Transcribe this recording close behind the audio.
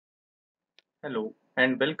Hello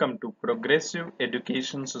and welcome to Progressive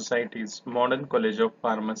Education Society's Modern College of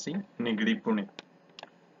Pharmacy, Nigri, Pune.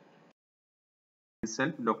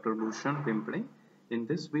 Myself, Dr. Bhushan Pimple. In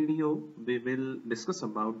this video, we will discuss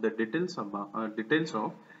about the details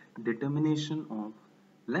of determination of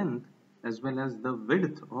length as well as the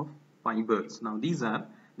width of fibers. Now, these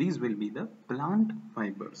will be the plant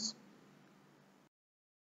fibers.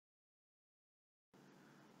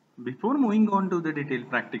 Before moving on to the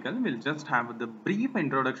detailed practical, we'll just have the brief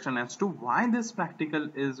introduction as to why this practical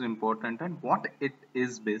is important and what it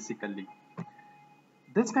is basically.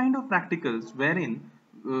 This kind of practicals wherein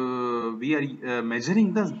we are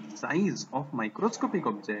measuring the size of microscopic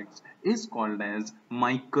objects is called as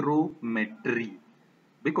micrometry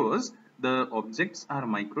because the objects are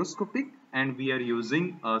microscopic and we are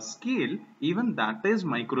using a scale even that is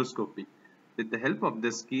microscopic. With the help of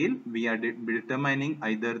this scale, we are determining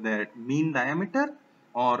either their mean diameter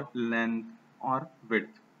or length or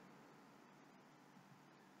width.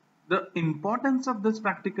 The importance of this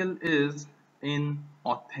practical is in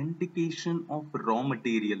authentication of raw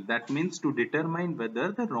material. That means to determine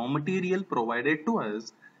whether the raw material provided to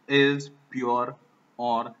us is pure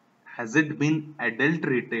or has it been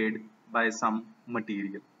adulterated by some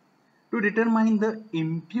material. To determine the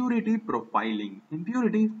impurity profiling.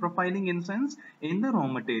 Impurity profiling in sense in the raw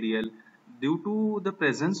material due to the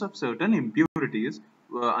presence of certain impurities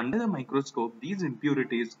under the microscope, these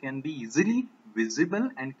impurities can be easily visible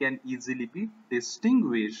and can easily be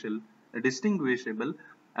distinguishable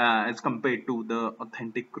as compared to the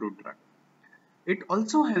authentic crude drug. It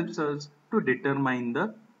also helps us to determine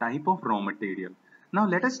the type of raw material. Now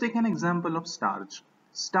let us take an example of starch.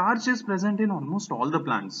 Starch is present in almost all the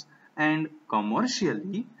plants and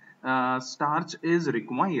commercially starch is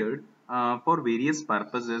required for various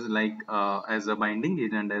purposes like as a binding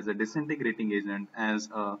agent, as a disintegrating agent, as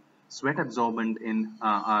a sweat absorbent in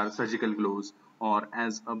our surgical gloves, or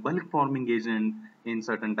as a bulk forming agent in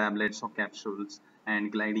certain tablets or capsules, and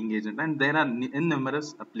gliding agent, and there are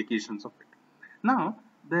numerous applications of it. Now,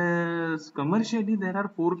 commercially there are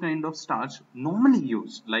four kind of starch normally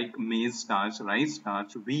used like maize starch, rice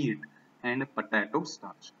starch, wheat, and potato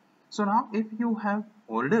starch. So now, if you have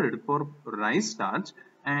ordered for rice starch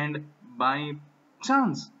and by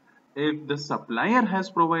chance, if the supplier has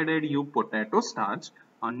provided you potato starch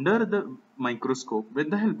under the microscope with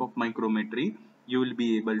the help of micrometry, you will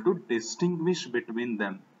be able to distinguish between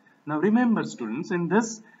them. Now remember students, in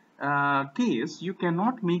this case, you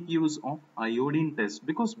cannot make use of iodine test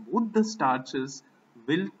because both the starches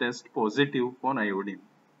will test positive for iodine.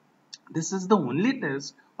 This is the only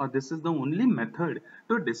test or this is the only method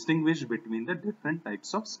to distinguish between the different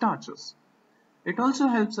types of starches. It also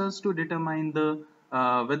helps us to determine the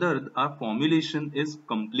whether our formulation is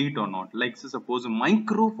complete or not. Like suppose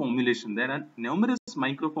micro formulation, there are numerous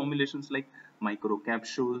micro formulations like micro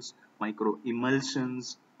capsules, micro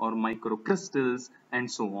emulsions, or micro crystals, and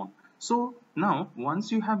so on. So now, once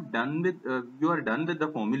you have done with you are done with the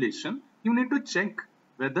formulation, you need to check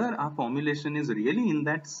whether our formulation is really in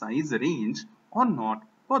that size range or not.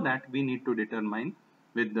 For that, we need to determine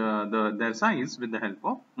with their size with the help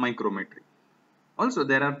of micrometry. Also,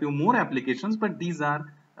 there are few more applications, but these are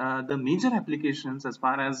the major applications as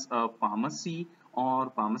far as pharmacy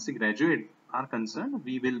or pharmacy graduate are concerned.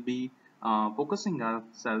 We will be focusing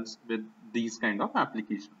ourselves with these kind of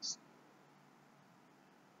applications.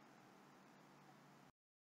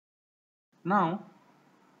 Now,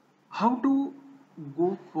 how to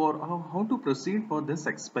how to proceed for this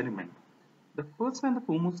experiment? The first and the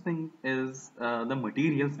foremost thing is the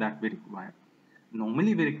materials that we require.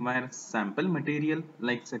 Normally we require sample material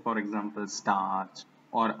like say for example starch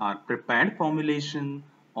or our prepared formulation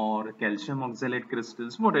or calcium oxalate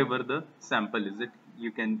crystals, whatever the sample is,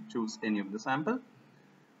 you can choose any of the sample.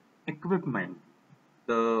 Equipment.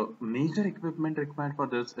 The major equipment required for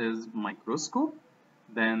this is microscope,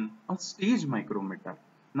 then a stage micrometer.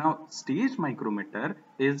 Now stage micrometer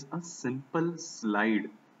is a simple slide.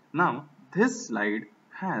 Now this slide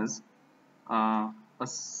has a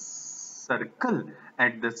circle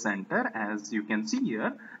at the center as you can see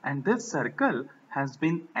here, and this circle has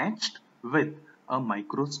been etched with a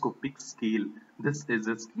microscopic scale. This is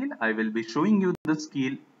a scale. I will be showing you the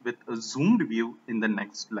scale with a zoomed view in the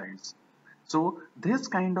next slides. So this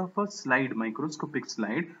kind of a slide, microscopic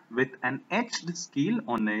slide with an etched scale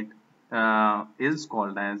on it is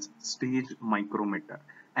called as stage micrometer,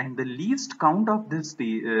 and the least count of this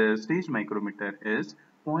stage micrometer is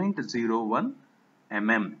 0.01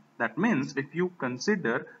 mm. That means if you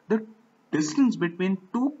consider the distance between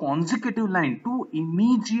two consecutive lines, two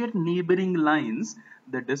immediate neighboring lines,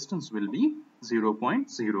 the distance will be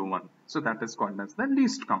 0.01. So that is called as the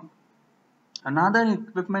least count. Another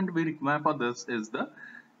equipment we require for this is the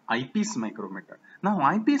eyepiece micrometer. Now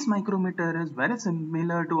eyepiece micrometer is very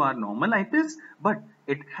similar to our normal eyepiece, but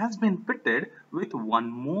it has been fitted with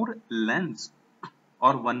one more lens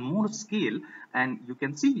or one more scale, and you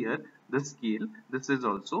can see here the scale. This is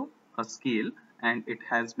also a scale, and it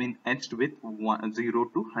has been etched with 0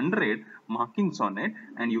 to 100 markings on it,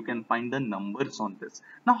 and you can find the numbers on this.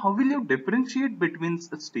 Now how will you differentiate between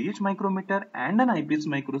a stage micrometer and an eyepiece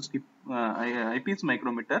microscope, eyepiece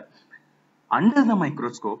micrometer under the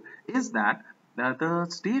microscope? Is that the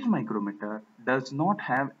stage micrometer does not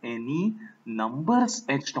have any numbers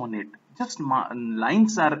etched on it, just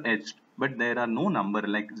lines are etched, but there are no number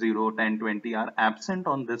like 0, 10, 20 are absent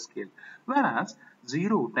on this scale, whereas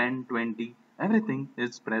 0, 10, 20 everything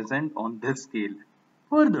is present on this scale.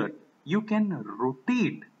 Further, you can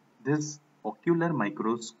rotate this ocular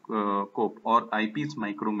microscope or eyepiece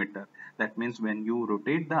micrometer. That means when you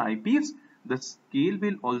rotate the eyepiece, the scale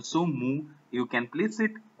will also move. You can place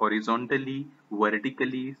it horizontally,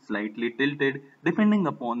 vertically, slightly tilted, depending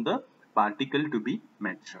upon the particle to be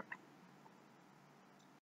measured.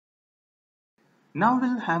 Now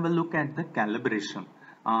we'll have a look at the calibration.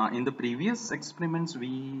 In the previous experiments,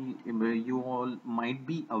 you all might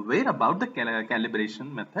be aware about the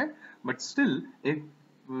calibration method, but still, if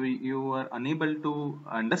you are unable to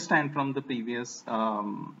understand from the previous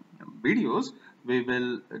videos, we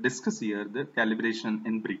will discuss here the calibration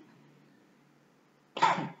in brief.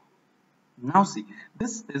 Now see,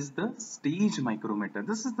 this is the stage micrometer.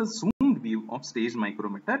 This is the zoomed view of stage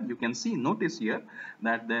micrometer. You can see, notice here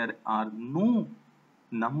that there are no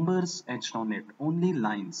numbers etched on it, only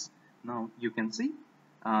lines. Now you can see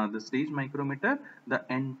the stage micrometer, the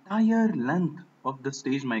entire length of the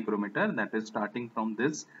stage micrometer, that is starting from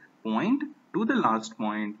this point to the last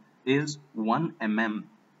point, is 1 mm.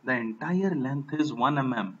 The entire length is 1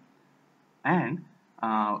 mm, and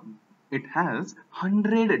it has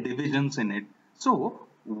 100 divisions in it. So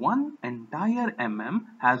one entire mm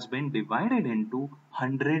has been divided into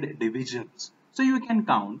 100 divisions. So you can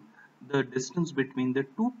count the distance between the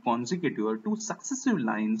two consecutive or two successive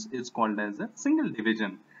lines is called as a single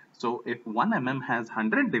division. So if 1 mm has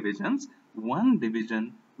 100 divisions, one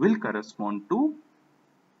division will correspond to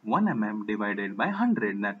 1 mm divided by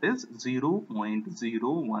 100, that is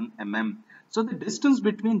 0.01 mm. So the distance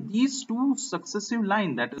between these two successive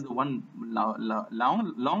lines, that is the one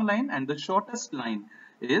long line and the shortest line,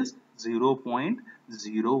 is 0.01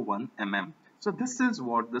 mm. So this is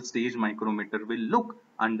what the stage micrometer will look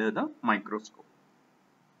under the microscope.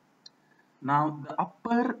 Now the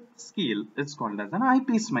upper scale is called as an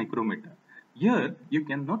eyepiece micrometer. Here you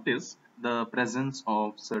can notice the presence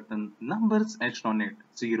of certain numbers etched on it,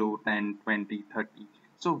 0, 10, 20, 30.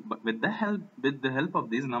 So with the help of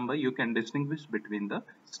these numbers, you can distinguish between the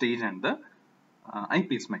stage and the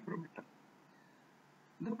eyepiece micrometer.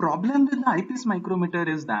 The problem with the eyepiece micrometer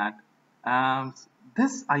is that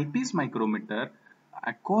this eyepiece micrometer,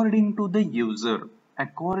 according to the user,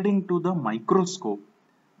 according to the microscope,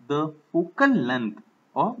 the focal length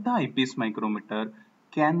of the eyepiece micrometer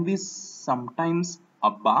can be sometimes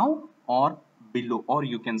above or below, or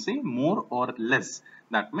you can say more or less.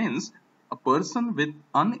 That means a person with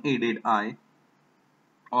unaided eye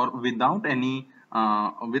or without any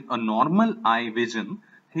with a normal eye vision,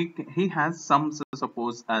 he has some,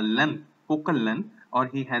 suppose, a length, focal length, or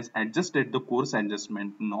he has adjusted the coarse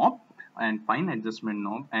adjustment knob and fine adjustment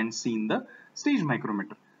knob and seen the stage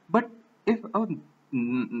micrometer. But if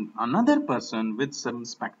another person with some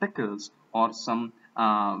spectacles or some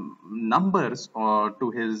numbers or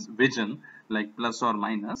to his vision, like plus or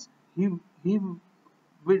minus, he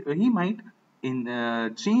he might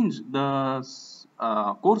change the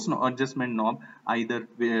coarse adjustment knob either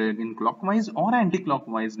in clockwise or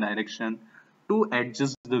anti-clockwise direction to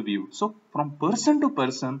adjust the view. So from person to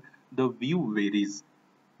person, the view varies.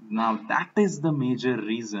 Now that is the major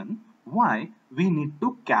reason why we need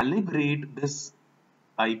to calibrate this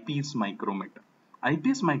eyepiece micrometer.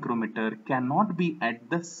 Eyepiece micrometer cannot be at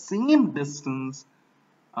the same distance,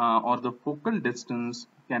 or the focal distance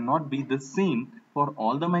cannot be the same for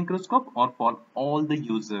all the microscope or for all the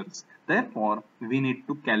users. Therefore, we need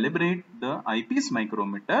to calibrate the eyepiece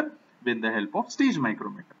micrometer with the help of stage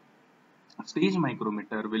micrometer. Stage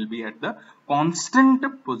micrometer will be at the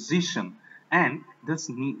constant position, and this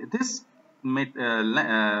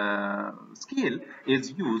scale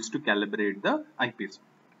is used to calibrate the eyepiece.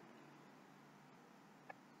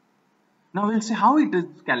 Now we'll see how it is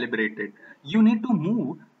calibrated. You need to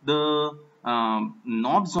move the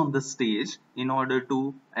knobs on the stage in order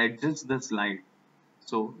to adjust the slide.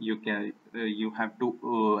 So you have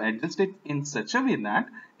to adjust it in such a way that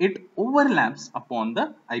it overlaps upon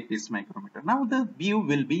the eyepiece micrometer. Now the view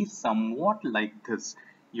will be somewhat like this.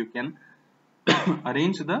 You can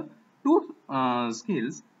arrange the two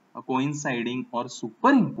scales coinciding or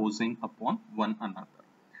superimposing upon one another.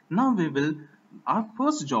 Now our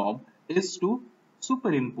first job is to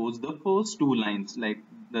superimpose the first two lines, like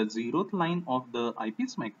the zeroth line of the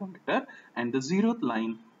eyepiece micrometer and the zeroth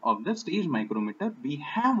line of the stage micrometer. We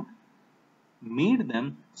have made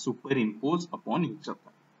them superimpose upon each other.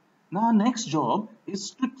 Now our next job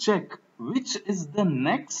is to check which is the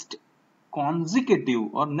next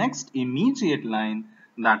consecutive or next immediate line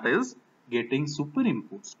that is getting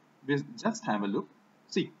superimposed. Just have a look.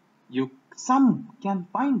 See, some can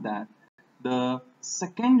find that the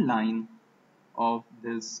second line of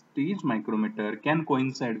this stage micrometer can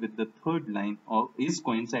coincide with the third line or is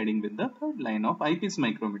coinciding with the third line of eyepiece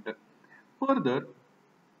micrometer. Further,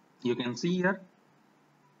 you can see here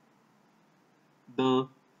the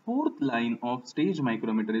fourth line of stage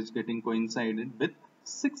micrometer is getting coincided with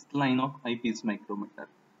sixth line of eyepiece micrometer.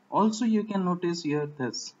 Also, you can notice here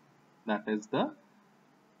this, that is the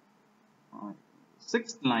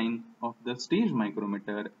sixth line of the stage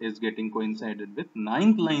micrometer is getting coincided with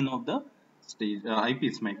ninth line of the stage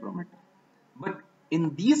eyepiece micrometer. But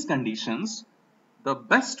in these conditions, the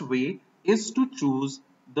best way is to choose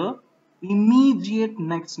the immediate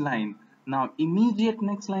next line. Now, immediate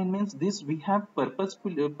next line means this we have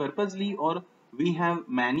purposely or we have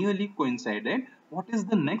manually coincided. What is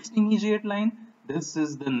the next immediate line? This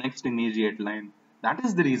is the next immediate line. That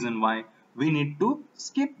is the reason why we need to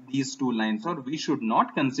skip these two lines, or we should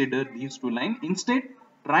not consider these two lines. Instead,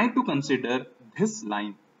 try to consider this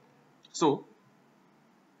line. So,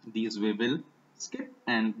 these we will skip,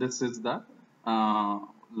 and this is the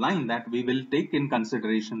line that we will take in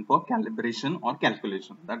consideration for calibration or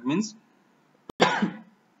calculation. That means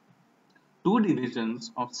two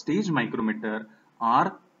divisions of stage micrometer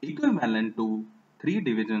are equivalent to three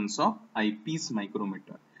divisions of eyepiece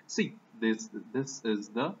micrometer. See, this is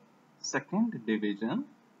the second division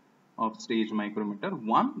of stage micrometer.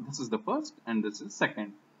 One, this is the first and this is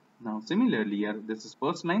second. Now similarly here, this is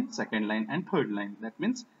first line, second line and third line. That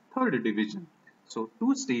means third division. So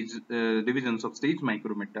two divisions of stage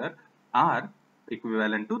micrometer are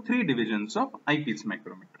equivalent to three divisions of eyepiece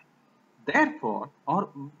micrometer. Therefore, or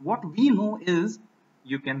what we know is,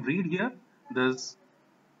 you can read here, this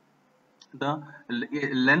the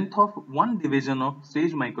length of one division of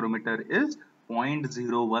stage micrometer is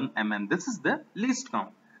 0.01 mm. This is the least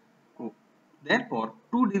count. Therefore,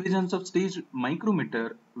 two divisions of stage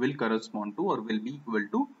micrometer will correspond to or will be equal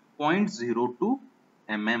to 0.02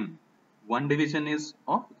 mm. One division is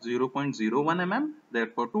of 0.01 mm.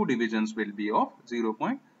 Therefore, two divisions will be of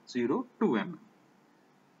 0.02 mm.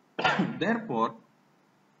 Therefore,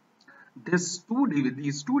 these two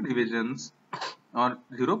divisions or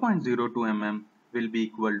 0.02 mm will be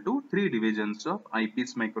equal to three divisions of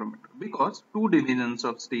eyepiece micrometer, because two divisions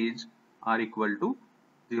of stage are equal to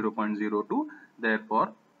 0.02.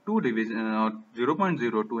 Therefore, two division or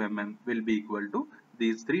 0.02 mm will be equal to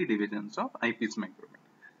these three divisions of eyepiece micrometer.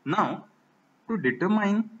 Now, to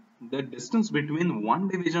determine the distance between one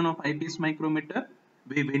division of eyepiece micrometer,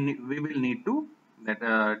 we will need to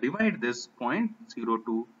divide this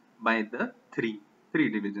 0.02 by the three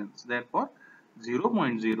divisions. Therefore,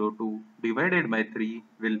 0.02 divided by 3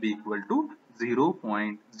 will be equal to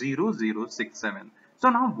 0.0067. So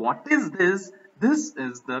now what is this? This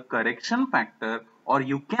is the correction factor, or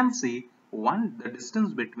you can say the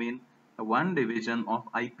distance between one division of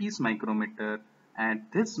eyepiece micrometer and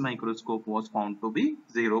this microscope was found to be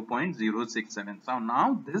 0.067. So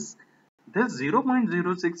now this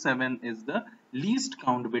 0.067 is the least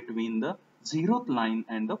count between the zeroth line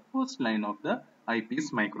and the first line of the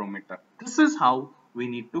eyepiece micrometer. This is how we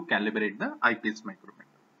need to calibrate the eyepiece micrometer.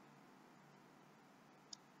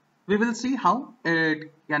 We will see how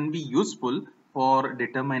it can be useful for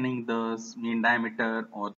determining the mean diameter.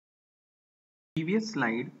 Or previous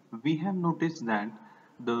slide, we have noticed that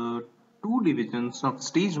the two divisions of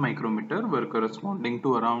stage micrometer were corresponding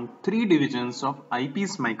to around three divisions of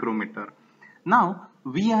eyepiece micrometer. Now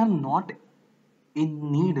we are not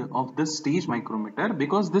in need of the stage micrometer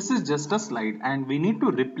because this is just a slide, and we need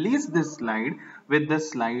to replace this slide with the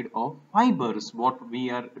slide of fibers, what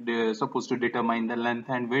we are supposed to determine the length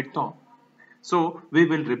and width of. So we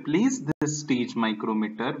will replace this stage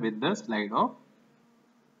micrometer with the slide of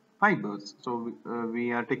fibers. So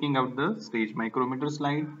we are taking out the stage micrometer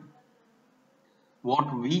slide.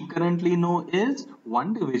 What we currently know is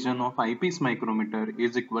one division of eyepiece micrometer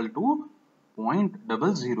is equal to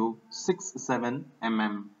 0.0067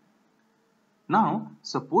 mm. Now,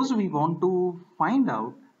 suppose we want to find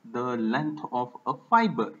out the length of a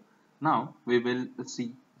fiber. Now, we will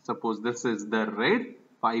see, suppose this is the red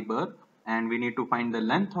fiber and we need to find the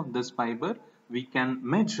length of this fiber. We can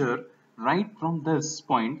measure right from this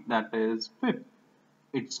point, that is 5th.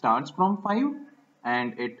 It starts from 5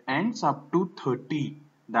 and it ends up to 30.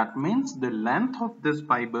 That means the length of this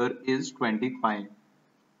fiber is 25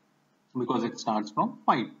 because it starts from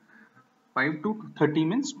 5. 5 to 30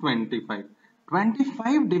 means 25.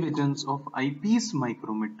 25 divisions of eyepiece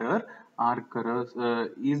micrometer are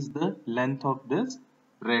is the length of this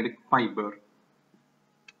red fiber.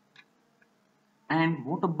 And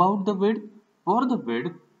what about the width? For the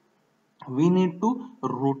width, we need to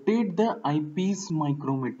rotate the eyepiece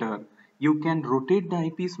micrometer. You can rotate the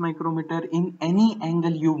eyepiece micrometer in any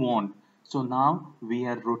angle you want. So now we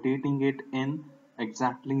are rotating it in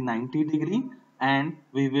exactly 90 degree, and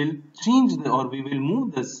we will change the, or we will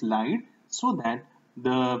move the slide so that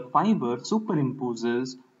the fiber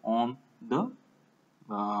superimposes on the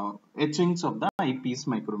etchings of the eyepiece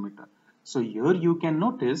micrometer. So here you can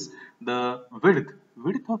notice the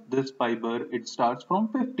width of this fiber. It starts from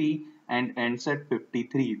 50 and ends at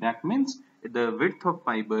 53. That means the width of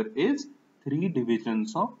fiber is 3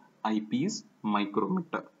 divisions of eyepiece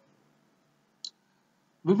micrometer.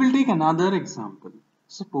 We will take another example.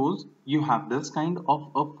 Suppose you have this kind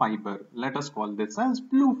of a fiber. Let us call this as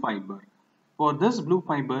blue fiber. For this blue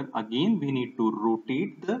fiber, again we need to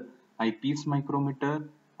rotate the eyepiece micrometer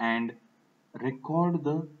and record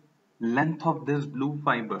the length of this blue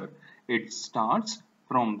fiber. It starts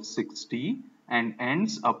from 60 and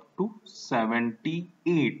ends up to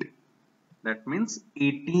 78. That means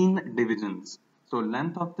 18 divisions. So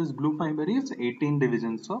length of this blue fiber is 18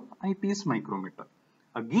 divisions of eyepiece micrometer.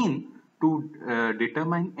 Again, to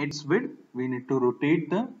determine its width, we need to rotate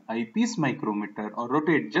the eyepiece micrometer, or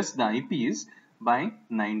rotate just the eyepiece by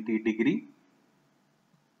 90 degree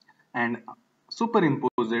and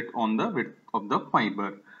superimpose it on the width of the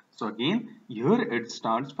fiber. So again, here it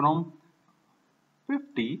starts from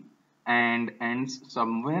 50 and ends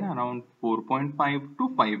somewhere around 4.5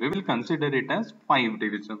 to 5. We will consider it as 5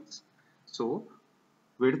 divisions. So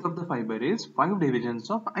width of the fiber is 5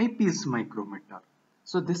 divisions of eyepiece micrometer.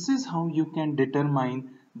 So this is how you can determine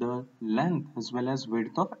the length as well as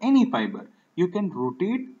width of any fiber. You can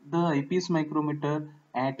rotate the eyepiece micrometer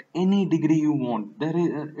at any degree you want.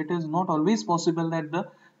 It is not always possible that the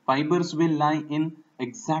fibers will lie in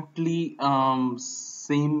exactly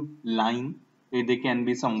same line. They can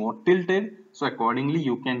be somewhat tilted. So accordingly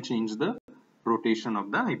you can change the rotation of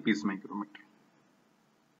the eyepiece micrometer.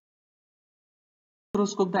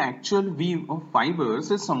 Microscope, the actual view of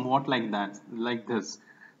fibers is somewhat like this.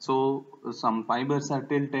 So some fibers are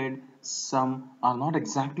tilted, some are not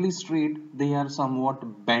exactly straight, they are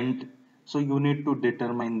somewhat bent. So you need to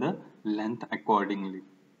determine the length accordingly,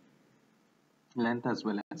 length as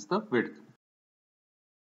well as the width.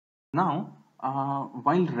 Now,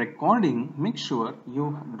 while recording, make sure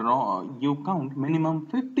you count minimum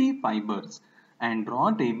 50 fibers and draw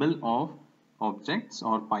a table of objects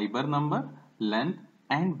or fiber number, length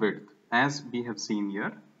and width as we have seen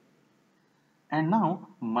here. And now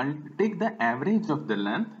take the average of the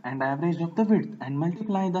length and average of the width and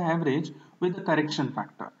multiply the average with the correction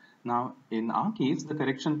factor. Now in our case, the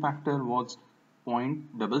correction factor was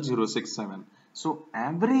 0.0067. So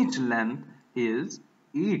average length is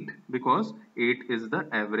 8 because 8 is the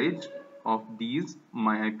average of these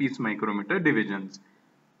eyepiece micrometer divisions.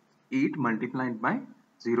 8 multiplied by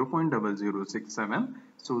 0.0067,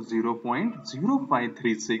 so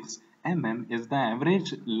 0.0536 mm is the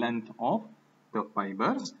average length of the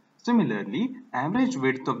fibers. Similarly, average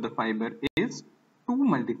width of the fiber is 2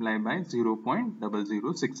 multiplied by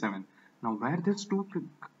 0.0067. Now where this 2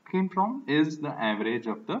 came from is the average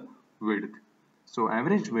of the width. So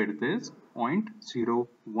average width is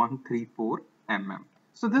 0.0134 mm.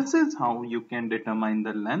 So this is how you can determine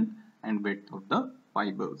the length and width of the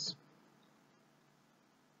fibers.